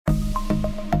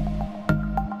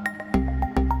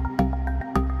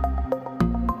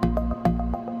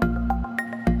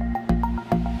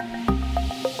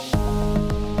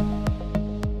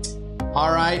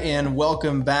right, and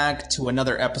welcome back to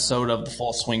another episode of the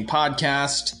Full Swing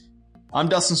Podcast. I'm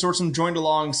Dustin Swartzman, joined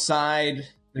alongside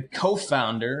the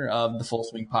co-founder of the Full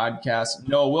Swing Podcast,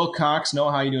 Noah Wilcox.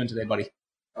 Noah, how are you doing today, buddy?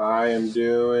 I am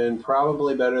doing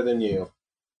probably better than you.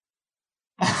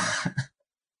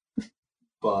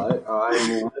 But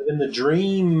I'm living the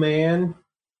dream, man.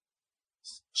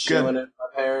 Chilling in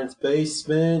my parents'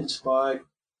 basement, like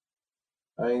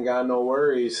I ain't got no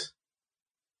worries.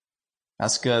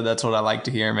 That's good. That's what I like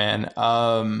to hear, man.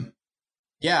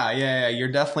 Yeah.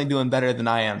 You're definitely doing better than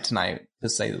I am tonight, to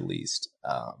say the least.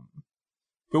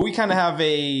 But we kind of have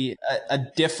a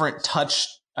different touch,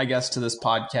 I guess, to this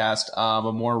podcast,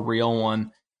 a more real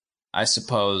one, I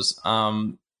suppose.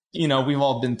 We've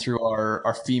all been through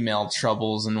our female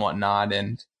troubles and whatnot,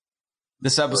 and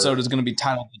this episode is going to be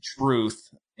titled The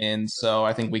Truth. And so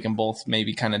I think we can both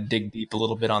maybe kind of dig deep a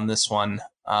little bit on this one.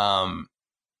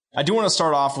 I do want to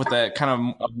start off with a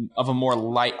kind of a more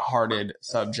lighthearted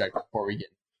subject before we get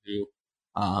into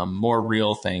more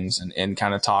real things and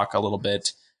kind of talk a little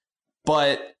bit.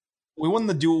 But we wanted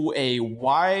to do a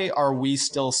 "Why Are We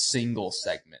Still Single"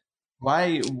 segment.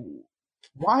 Why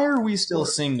are we still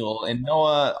single? And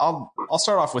Noah, I'll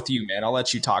start off with you, man. I'll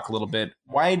let you talk a little bit.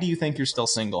 Why do you think you're still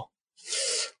single?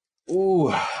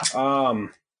 I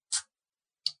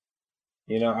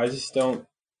just don't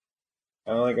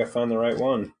think I found the right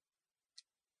one.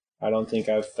 I don't think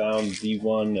I've found the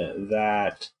one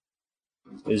that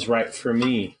is right for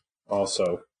me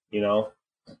also,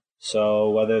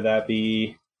 So whether that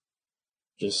be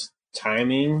just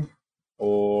timing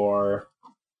or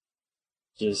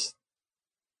just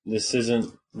this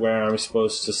isn't where I'm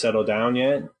supposed to settle down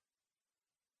yet.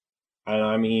 And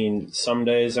I mean, some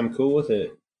days I'm cool with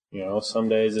it. Some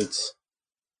days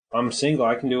I'm single.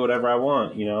 I can do whatever I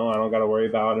want. I don't got to worry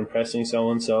about impressing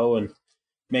so-and-so and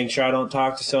make sure I don't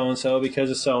talk to so-and-so because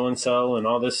of so-and-so and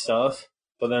all this stuff.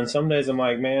 But then some days I'm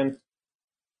like, man,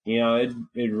 it'd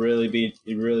really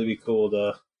be cool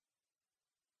to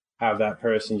have that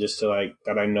person just to like,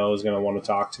 that I know is going to want to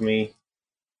talk to me.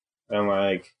 And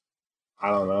like,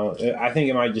 I don't know. I think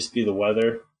it might just be the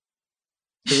weather.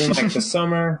 Because in like the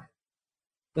summer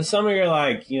you're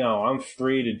like, I'm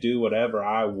free to do whatever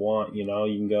I want. You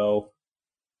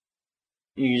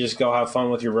can just go have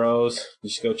fun with your bros,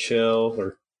 just go chill.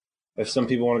 Or if some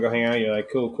people want to go hang out, you're like,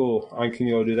 cool, I can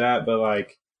go do that. But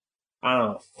like, I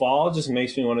don't know, fall just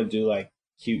makes me want to do like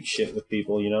cute shit with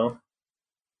people,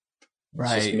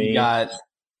 Right. You got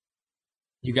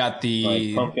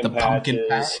the pumpkin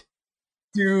patch.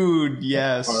 Dude,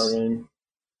 yes.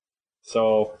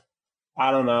 So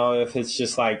I don't know if it's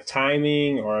just like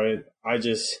timing or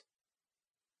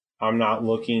I'm not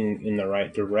looking in the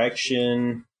right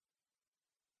direction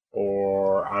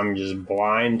or I'm just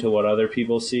blind to what other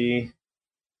people see.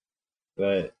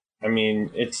 But I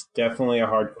mean, it's definitely a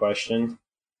hard question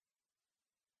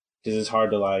because it's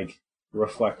hard to like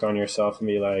reflect on yourself and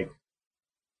be like,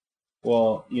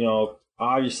 well,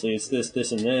 obviously it's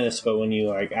this, and this, but when you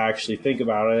like actually think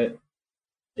about it,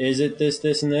 is it this,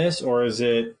 and this, or is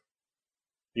it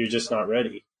you're just not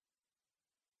ready?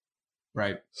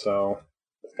 Right. So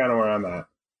that's kind of where I'm at.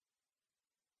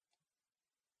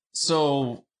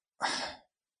 So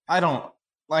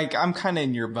I'm kind of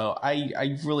in your boat.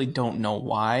 I really don't know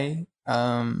why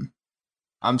I'm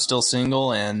still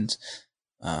single, and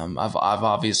I've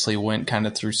obviously went kind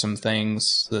of through some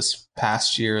things this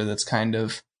past year that's kind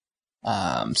of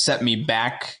set me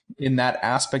back in that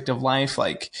aspect of life.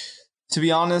 Like, to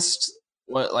be honest,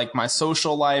 my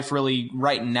social life really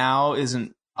right now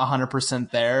isn't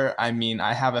 100% there. I mean,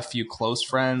 I have a few close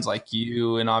friends like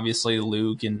you and obviously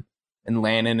Luke and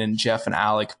Landon and Jeff and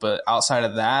Alec, but outside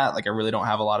of that, like I really don't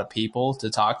have a lot of people to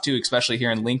talk to, especially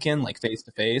here in Lincoln, like face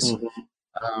to face.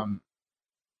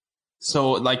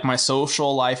 So like my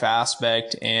social life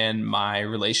aspect and my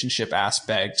relationship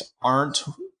aspect aren't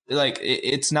like,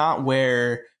 it's not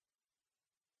where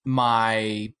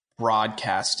my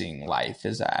broadcasting life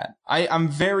is at. I'm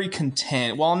very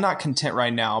content. Well, I'm not content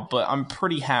right now, but I'm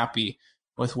pretty happy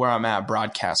with where I'm at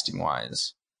broadcasting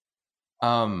wise.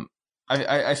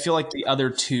 I feel like the other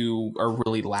two are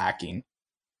really lacking.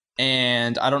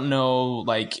 And I don't know,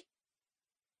 like,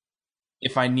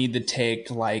 if I need to take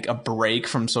like a break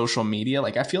from social media.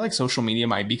 Like, I feel like social media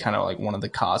might be kind of like one of the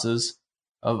causes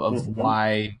of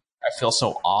why I feel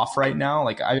so off right now.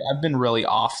 Like, I've been really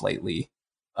off lately.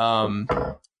 And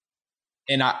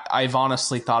I've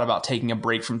honestly thought about taking a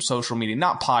break from social media,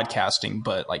 not podcasting,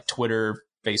 but like Twitter,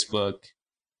 Facebook,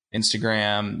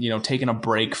 Instagram, taking a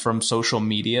break from social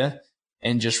media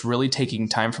and just really taking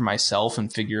time for myself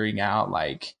and figuring out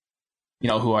like,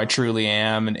 who I truly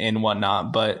am and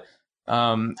whatnot. But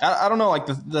I don't know. Like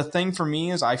the thing for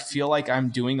me is I feel like I'm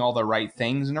doing all the right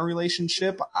things in a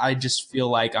relationship. I just feel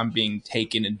like I'm being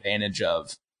taken advantage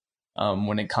of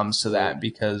when it comes to that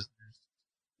because,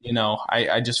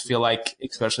 I just feel like,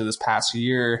 especially this past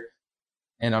year,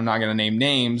 and I'm not going to name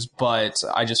names, but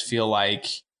I just feel like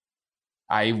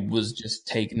I was just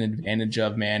taken advantage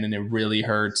of, man, and it really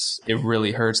hurts. It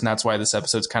really hurts. And that's why this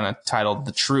episode's kind of titled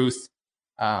The Truth,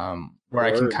 where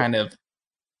I can kind of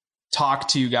talk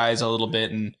to you guys a little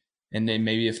bit and then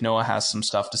maybe if Noah has some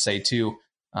stuff to say too,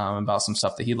 about some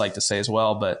stuff that he'd like to say as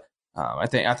well. But I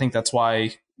think that's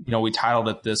why, we titled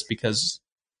it this, because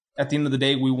at the end of the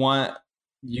day, we want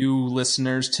you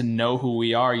listeners to know who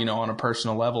we are, on a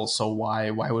personal level. So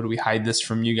why would we hide this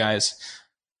from you guys?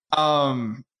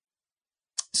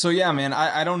 So yeah, man,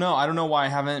 I don't know. I don't know why I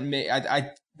haven't made,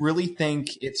 I really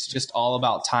think it's just all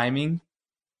about timing,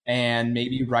 and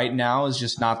maybe right now is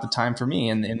just not the time for me.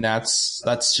 And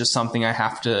that's just something I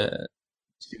have to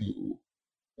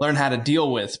learn how to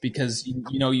deal with, because,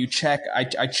 you check,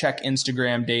 I check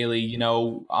Instagram daily,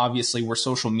 obviously we're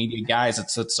social media guys.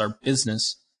 It's our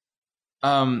business.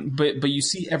 But you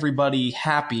see everybody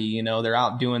happy, they're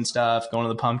out doing stuff, going to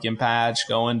the pumpkin patch,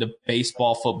 going to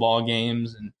baseball, football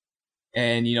games,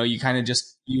 and you kind of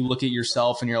just, you look at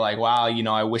yourself and you're like, wow,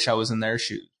 I wish I was in their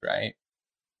shoes, right?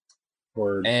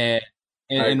 Word. And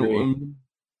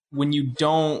when you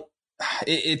don't,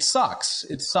 it sucks.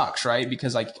 It sucks, right?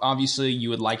 Because like obviously you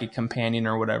would like a companion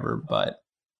or whatever, but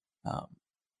but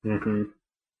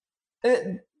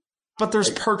there's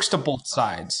perks to both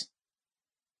sides,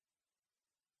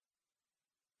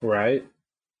 right?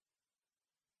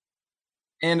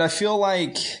 And I feel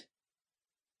like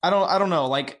I don't know,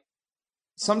 like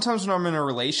sometimes when I'm in a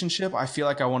relationship, I feel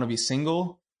like I want to be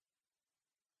single.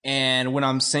 And when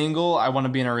I'm single, I want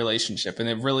to be in a relationship. And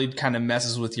it really kind of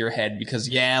messes with your head because,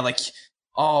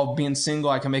 being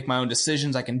single, I can make my own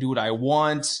decisions. I can do what I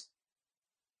want.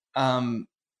 But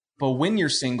when you're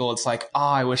single, it's like,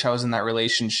 I wish I was in that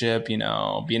relationship,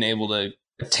 being able to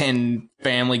attend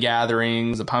family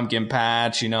gatherings, a pumpkin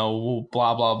patch, blah,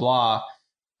 blah, blah.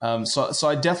 So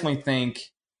I definitely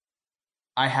think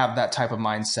I have that type of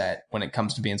mindset when it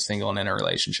comes to being single and in a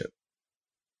relationship.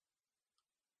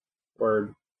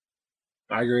 Word.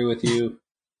 I agree with you.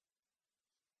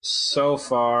 So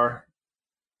far,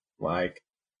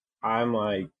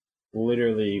 I'm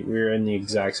literally, we're in the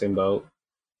exact same boat.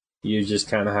 You just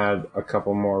kind of had a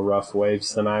couple more rough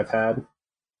waves than I've had.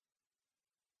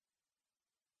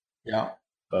 Yeah.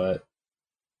 But,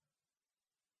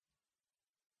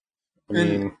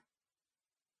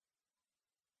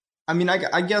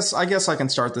 I guess I can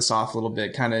start this off a little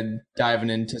bit, kind of diving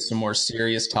into some more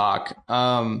serious talk.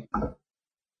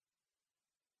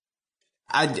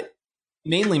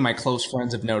 Mainly my close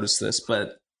friends have noticed this,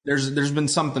 but there's been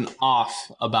something off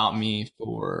about me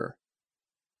for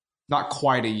not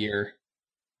quite a year.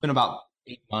 It's been about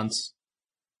 8 months.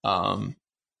 I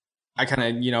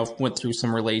kind of, went through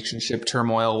some relationship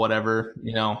turmoil, whatever,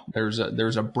 there's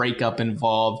a breakup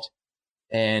involved,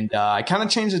 and I kind of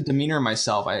changed the demeanor of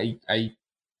myself. I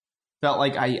felt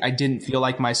like I didn't feel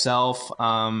like myself.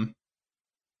 I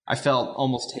felt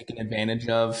almost taken advantage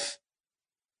of.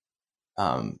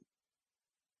 I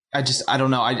don't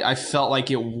know. I felt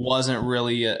like it wasn't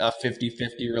really a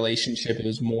 50-50 relationship. It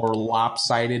was more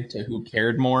lopsided to who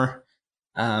cared more.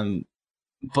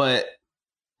 But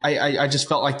I just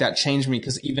felt like that changed me,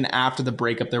 because even after the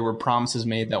breakup, there were promises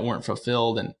made that weren't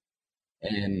fulfilled. And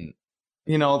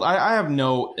I have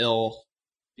no ill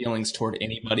feelings toward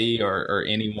anybody or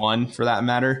anyone for that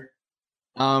matter.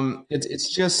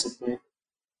 It's just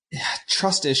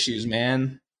trust issues,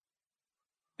 man.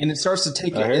 And it starts to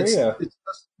take its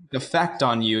effect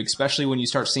on you, especially when you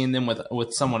start seeing them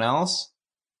with someone else.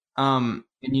 And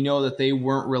that they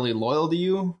weren't really loyal to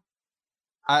you.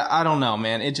 I don't know,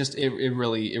 man. It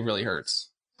really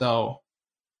hurts. So,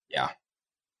 yeah.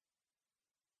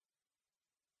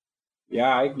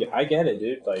 Yeah, I get it,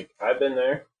 dude. I've been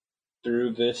there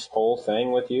through this whole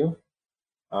thing with you.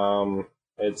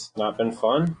 It's not been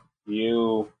fun.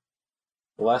 You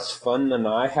less fun than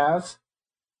I have.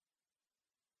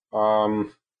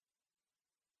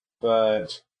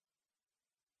 But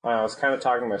I was kind of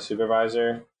talking to my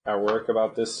supervisor at work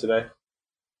about this today.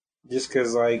 Just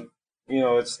because,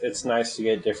 it's nice to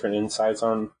get different insights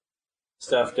on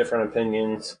stuff, different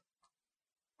opinions.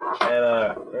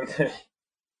 And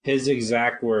his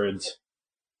exact words,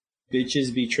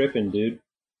 bitches be tripping, dude.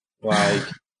 Right.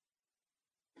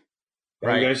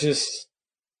 There's just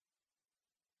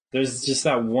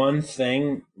that one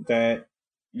thing that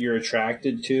you're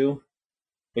attracted to,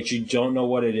 but you don't know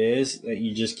what it is, that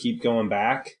you just keep going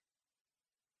back.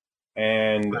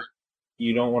 and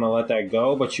you don't want to let that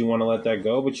go, but you want to let that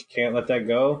go, but you can't let that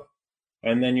go.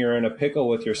 And then you're in a pickle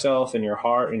with yourself and your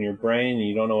heart and your brain, and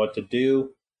you don't know what to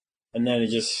do. And then it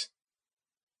just,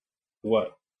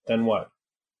 what? Then what?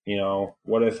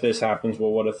 What if this happens?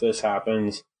 Well, what if this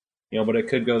happens? But it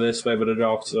could go this way, but it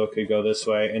also could go this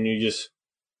way. And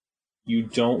you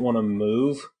don't want to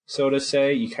move, so to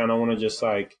say. You kind of want to just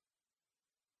like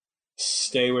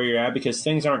stay where you're at, because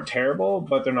things aren't terrible,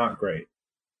 but they're not great.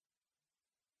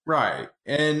 Right.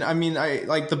 And I mean, I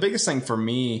like the biggest thing for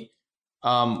me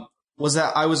was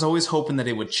that I was always hoping that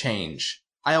it would change.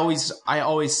 I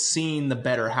always seen the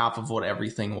better half of what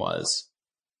everything was.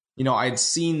 I'd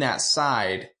seen that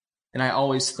side, and I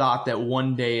always thought that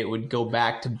one day it would go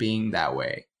back to being that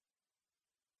way.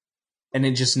 And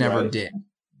it just never did.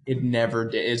 It never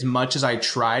did. As much as I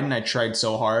tried, and I tried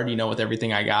so hard, with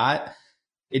everything I got,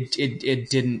 it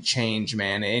didn't change,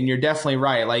 man. And you're definitely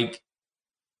right. Like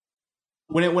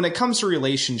when it comes to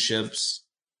relationships,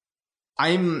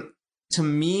 to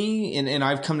me, and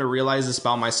I've come to realize this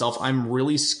about myself, I'm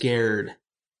really scared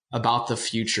about the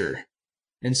future.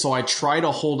 And so I try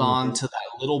to hold on to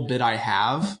that little bit I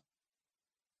have.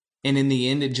 And in the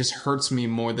end, it just hurts me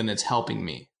more than it's helping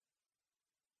me.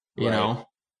 You know?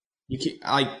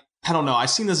 I don't know. I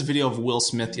seen this video of Will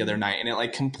Smith the other night, and it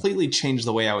like completely changed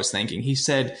the way I was thinking. He's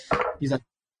like,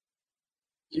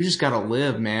 you just gotta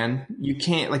live, man. You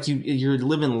can't, like, you're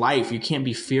living life. You can't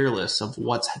be fearless of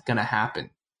what's gonna happen.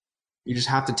 You just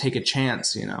have to take a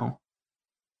chance,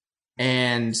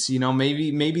 And,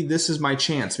 maybe this is my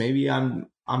chance. Maybe I'm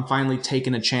finally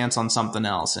taking a chance on something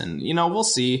else, and, we'll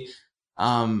see.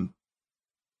 But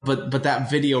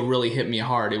that video really hit me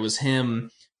hard. It was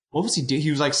him. What was he doing? He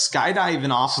was like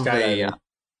skydiving off of a,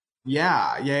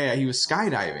 yeah. He was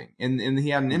skydiving, and he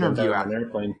had an interview out an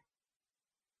airplane.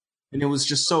 And it was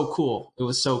just so cool. It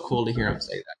was so cool to hear him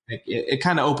say that. It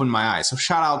kind of opened my eyes. So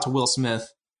shout out to Will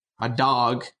Smith, my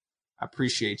dog. I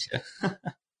appreciate you.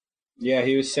 Yeah,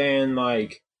 he was saying,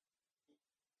 like,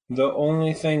 the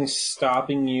only thing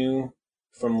stopping you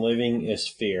from living is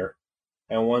fear.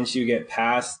 And once you get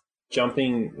past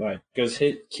jumping, like, because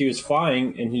he was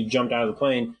flying and he jumped out of the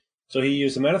plane. So he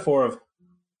used the metaphor of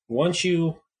once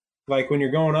you, like, when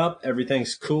you're going up,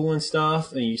 everything's cool and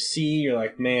stuff, and you're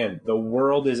like, man, the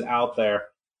world is out there.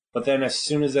 But then as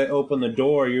soon as they open the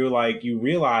door, you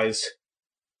realize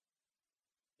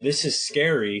this is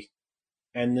scary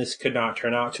and this could not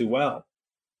turn out too well.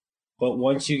 But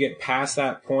once you get past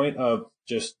that point of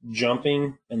just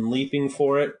jumping and leaping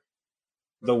for it,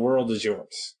 the world is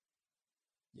yours.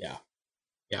 Yeah.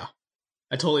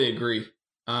 I totally agree.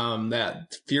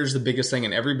 That fear's the biggest thing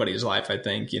in everybody's life, I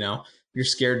think, You're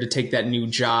scared to take that new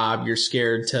job. You're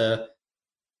scared to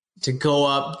go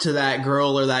up to that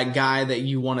girl or that guy that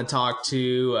you want to talk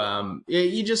to.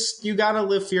 You gotta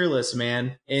live fearless,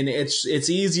 man. And it's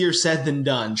easier said than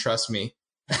done. Trust me.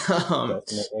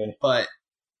 Definitely. But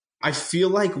I feel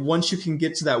like once you can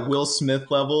get to that Will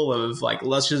Smith level of like,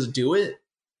 let's just do it.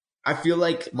 I feel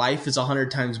like life is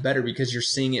 100 times better because you're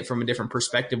seeing it from a different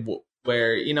perspective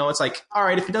where, it's like, all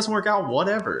right, if it doesn't work out,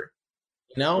 whatever,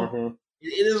 It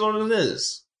is what it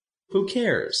is. Who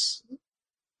cares?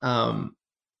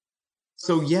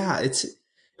 So yeah,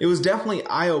 it was definitely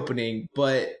eye-opening,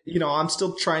 but, I'm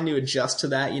still trying to adjust to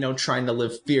that, trying to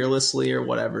live fearlessly or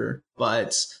whatever.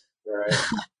 But, right.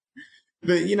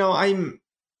 But,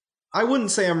 I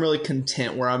wouldn't say I'm really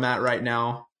content where I'm at right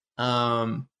now.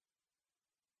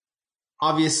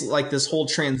 Obviously, like, this whole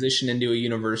transition into a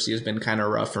university has been kind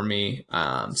of rough for me,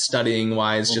 studying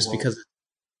wise, just because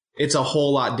it's a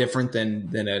whole lot different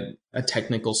than a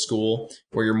technical school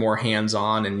where you're more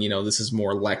hands-on and, this is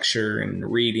more lecture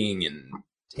and reading and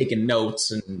taking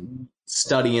notes and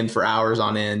studying for hours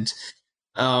on end.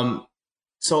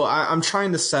 So I'm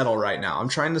trying to settle right now. I'm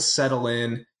trying to settle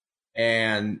in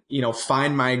and,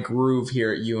 find my groove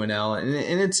here at UNL. And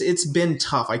it's been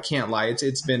tough. I can't lie.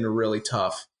 It's been really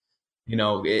tough,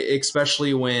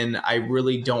 especially when I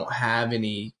really don't have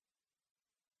any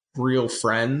real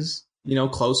friends,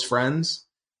 close friends,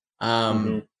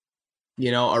 around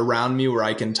me where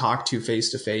I can talk to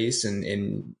face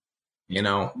and,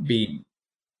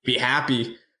 be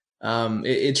happy.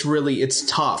 It's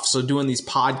tough. So doing these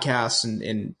podcasts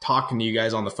and talking to you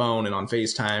guys on the phone and on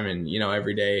FaceTime and,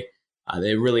 every day,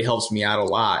 it really helps me out a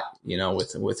lot,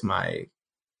 with my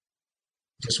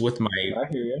I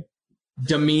hear you.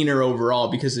 demeanor overall,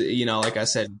 because, like I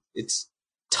said, it's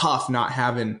tough not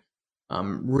having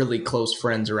really close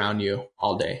friends around you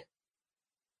all day.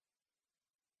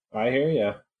 I hear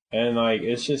you. And, like,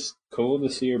 it's just cool to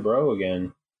see your bro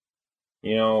again.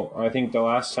 I think the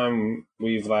last time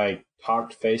we've, like,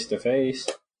 talked face to face,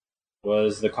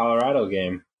 was the Colorado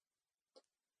game.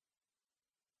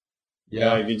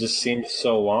 Yeah. Like, it just seems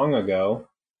so long ago,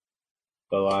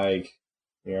 but like,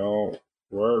 you know,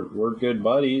 we're good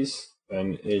buddies,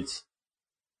 and it's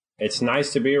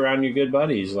nice to be around your good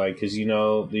buddies, like, because you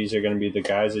know these are going to be the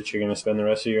guys that you're going to spend the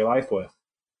rest of your life with.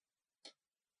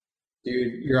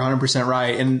 Dude, you're 100%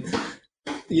 right. And,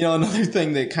 another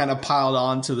thing that kind of piled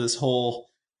on to this whole,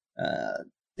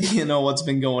 what's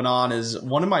been going on is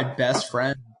one of my best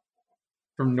friends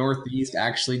from Northeast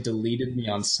actually deleted me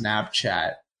on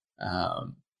Snapchat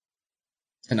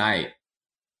tonight.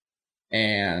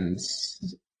 And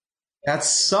that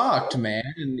sucked, man.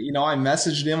 And, I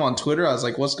messaged him on Twitter. I was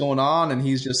like, what's going on? And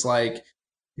he's like,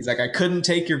 I couldn't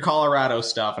take your Colorado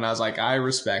stuff. And I was like, I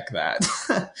respect that.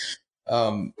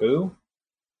 Who?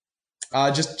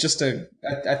 I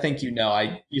think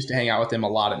I used to hang out with him a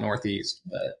lot at Northeast,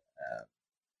 but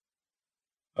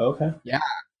okay. Yeah.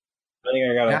 I think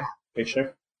I got a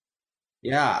picture.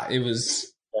 Yeah, it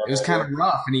was kind of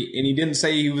rough, and he didn't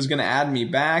say he was going to add me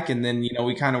back, and then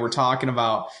we kind of were talking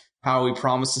about how we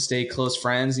promised to stay close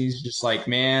friends. And he's just like,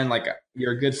 man, like,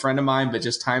 you're a good friend of mine, but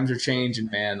just times are changing,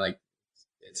 man. Like,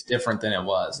 it's different than it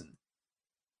was. And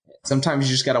sometimes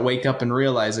you just got to wake up and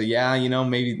realize that,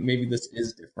 maybe this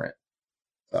is different.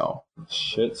 So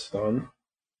shit, son.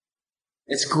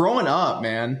 It's growing up,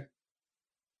 man.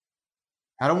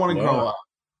 I don't want to grow up.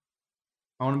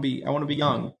 I want to be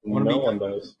young. No one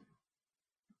does.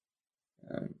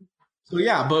 So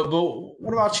yeah, but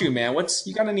what about you, man?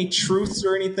 You got any truths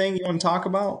or anything you want to talk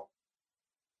about?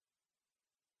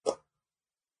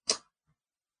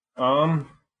 I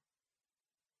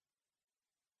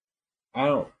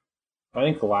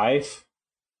think life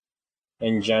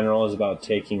in general is about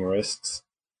taking risks.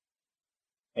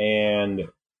 And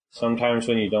sometimes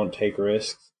when you don't take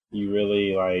risks, you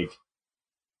really like,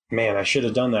 man, I should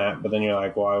have done that. But then you're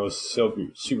like, well, I was so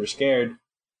super scared.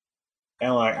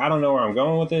 And like, I don't know where I'm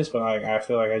going with this, but like, I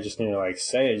feel like I just need to like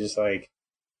say it. Just like,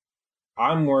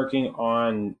 I'm working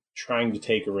on trying to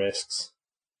take risks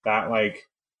that like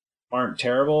aren't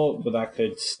terrible, but that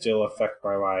could still affect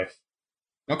my life.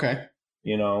 Okay.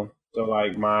 So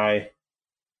like my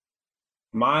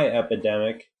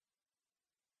epidemic,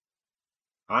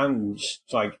 I'm just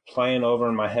like playing over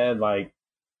in my head. Like,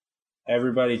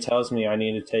 everybody tells me I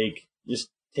need to just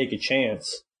take a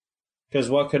chance. Because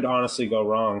what could honestly go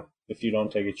wrong if you don't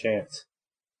take a chance?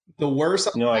 The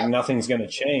worst, like, nothing's going to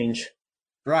change.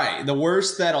 Right. The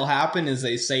worst that'll happen is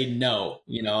they say no,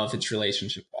 if it's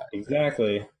relationship-wise.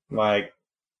 Exactly. Like,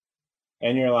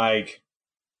 and you're like,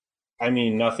 I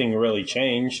mean, nothing really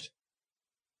changed.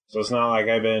 So it's not like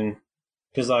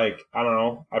because like, I don't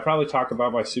know, I probably talk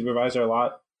about my supervisor a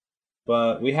lot,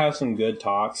 but we have some good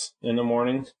talks in the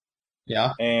mornings.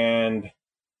 Yeah. And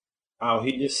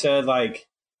he just said, like,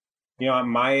 at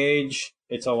my age,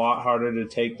 it's a lot harder to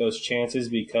take those chances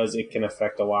because it can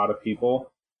affect a lot of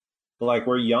people. But like,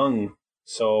 we're young,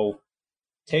 so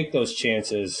take those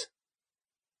chances.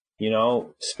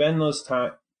 Spend those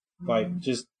time, like,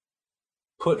 just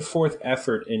put forth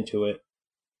effort into it.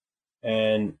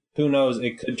 And who knows,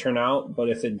 it could turn out, but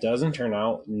if it doesn't turn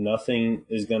out, nothing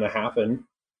is going to happen.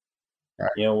 Right.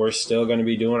 We're still going to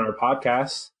be doing our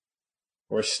podcast.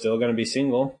 We're still going to be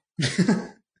single.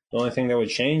 The only thing that would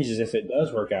change is if it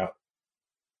does work out.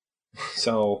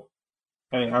 So,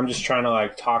 I mean, I'm just trying to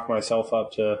like talk myself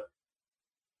up to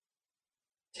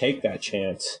take that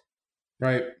chance.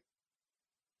 Right.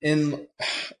 And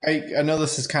I know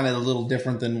this is kind of a little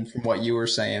different than from what you were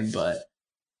saying, but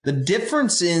the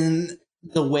difference in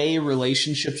the way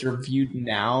relationships are viewed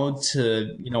now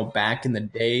to, back in the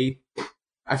day,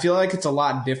 I feel like it's a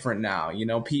lot different now.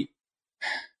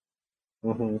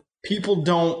 People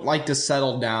don't like to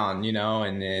settle down,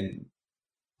 and then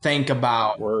think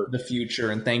about the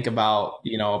future and think about,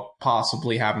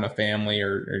 possibly having a family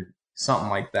or something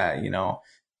like that.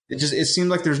 It seems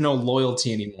like there's no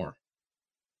loyalty anymore.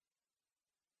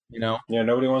 Yeah,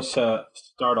 nobody wants to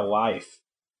start a life.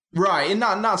 Right. And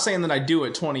not saying that I do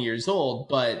at 20 years old,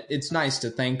 but it's nice to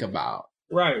think about.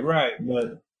 Right.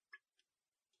 But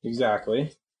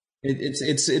exactly.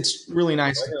 It's really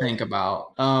nice to think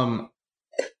about.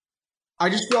 I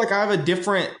just feel like I have a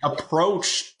different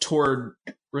approach toward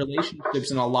relationships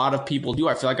than a lot of people do.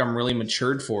 I feel like I'm really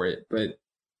matured for it, but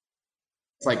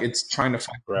it's like it's trying to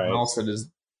find someone else that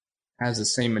has the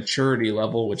same maturity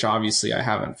level, which obviously I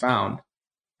haven't found.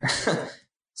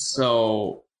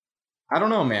 So I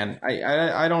don't know, man.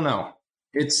 I don't know.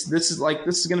 This is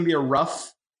going to be a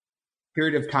rough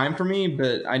period of time for me,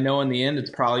 but I know in the end it's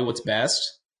probably what's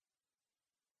best.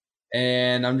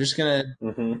 And I'm just going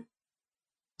to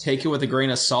take it with a grain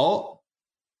of salt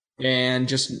And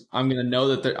just, I'm going to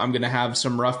know that I'm going to have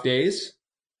some rough days,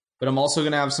 but I'm also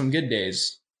going to have some good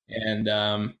days,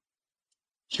 and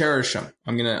cherish them.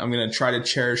 I'm going to try to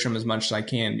cherish them as much as I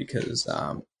can, because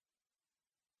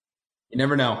you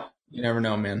never know. You never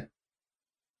know, man.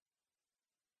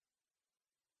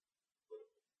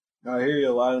 I hear you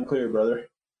loud and clear, brother.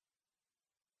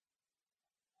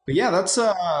 But yeah, that's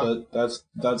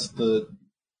the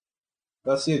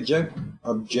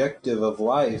objective of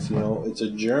life. You know, it's a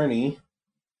journey.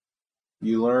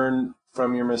 You learn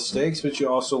from your mistakes, but you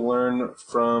also learn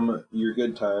from your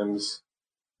good times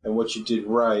and what you did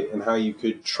right and how you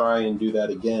could try and do that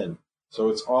again. So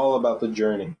it's all about the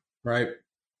journey. right.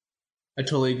 I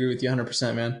totally agree with you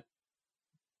 100%, man.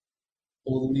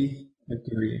 Totally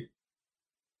agree.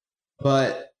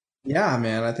 But yeah,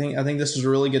 man, I think this was a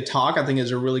really good talk. I think it's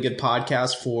a really good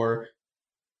podcast for,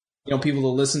 you know, people to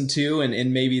listen to,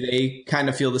 and maybe they kind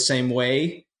of feel the same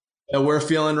way that we're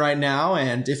feeling right now.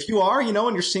 And if you are, you know,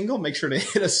 and you're single, make sure to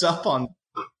hit us up on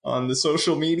the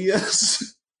social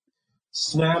medias.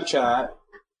 Snapchat,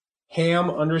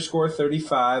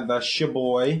 ham_35. That's your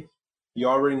boy. You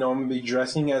already know I'm going to be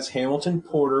dressing as Hamilton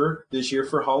Porter this year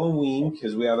for Halloween,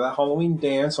 because we have that Halloween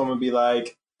dance. So I'm going to be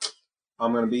like,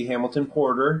 I'm going to be Hamilton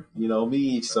Porter, you know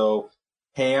me. So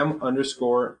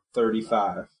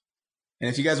ham_35. And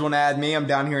if you guys want to add me, I'm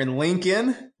down here in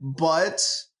Lincoln, but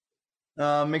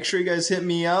make sure you guys hit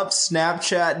me up.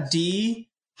 Snapchat D-Studley,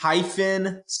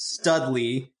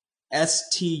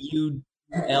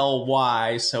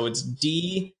 STULY. So it's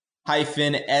D-STUDLY.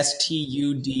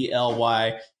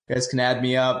 You guys can add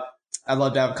me up. I'd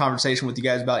love to have a conversation with you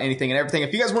guys about anything and everything.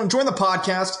 If you guys want to join the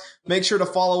podcast, make sure to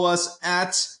follow us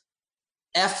at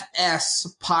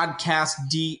FS Podcast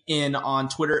DN on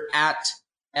Twitter, at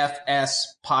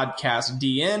FS Podcast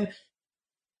DN.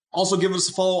 Also give us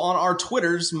a follow on our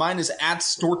Twitters. Mine is at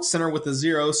Stork Center with a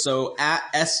 0, so at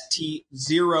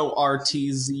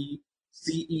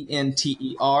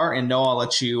ST0RTZCENTER. And Noah, I'll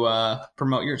let you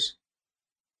promote yours.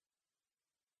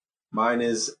 Mine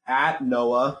is at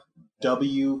Noah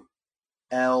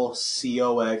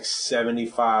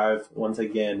WLCOX75. Once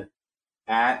again,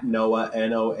 at Noah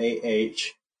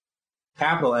NOAH,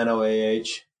 capital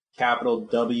NOAH, capital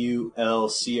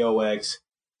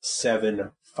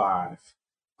WLCOX75.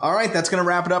 All right, that's going to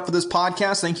wrap it up for this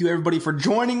podcast. Thank you, everybody, for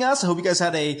joining us. I hope you guys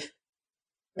had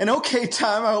an okay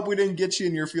time. I hope we didn't get you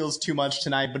in your feels too much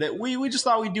tonight, but we just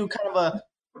thought we'd do kind of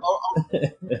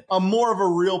a more of a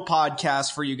real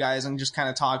podcast for you guys, and just kind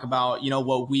of talk about, you know,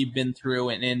 what we've been through,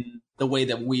 and in the way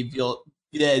that we feel,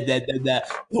 the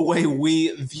way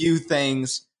we view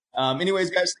things. Anyways,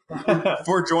 guys, thank you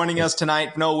for joining us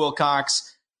tonight. Noah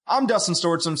Wilcox, I'm Dustin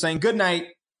Stortsom saying good night,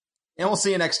 and we'll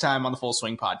see you next time on the Full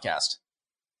Swing Podcast.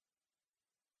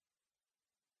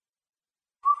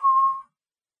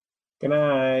 Good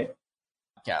night.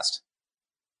 Podcast.